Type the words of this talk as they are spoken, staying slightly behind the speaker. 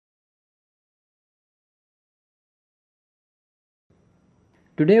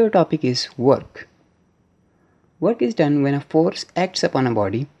Today our topic is work. Work is done when a force acts upon a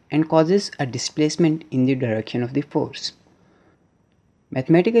body and causes a displacement in the direction of the force.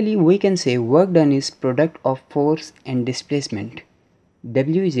 Mathematically, we can say work done is product of force and displacement.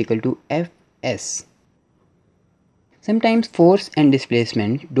 W is equal to Fs. Sometimes force and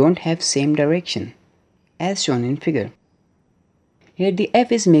displacement don't have same direction, as shown in figure. Here the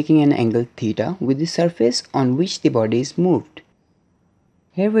F is making an angle theta with the surface on which the body is moved.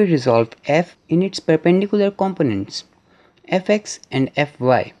 Here we resolve F in its perpendicular components, Fx and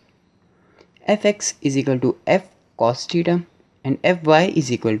Fy. Fx is equal to F cos theta and Fy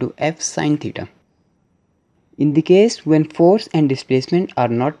is equal to F sin theta. In the case when force and displacement are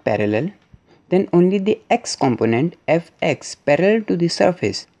not parallel, then only the x component Fx parallel to the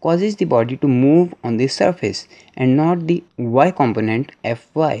surface causes the body to move on the surface and not the y component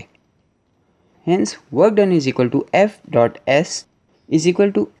Fy. Hence, work done is equal to F dot S is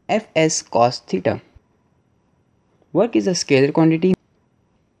equal to Fs cos theta. Work is a scalar quantity.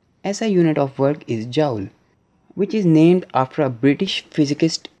 SI unit of work is joule, which is named after a British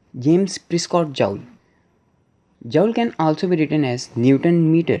physicist James Prescott Joule. Joule can also be written as Newton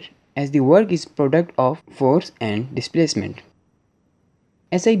meter, as the work is product of force and displacement.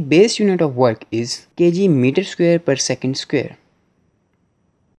 SI base unit of work is kg meter square per second square.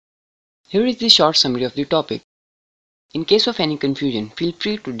 Here is the short summary of the topic. In case of any confusion, feel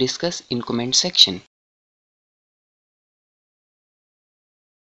free to discuss in comment section.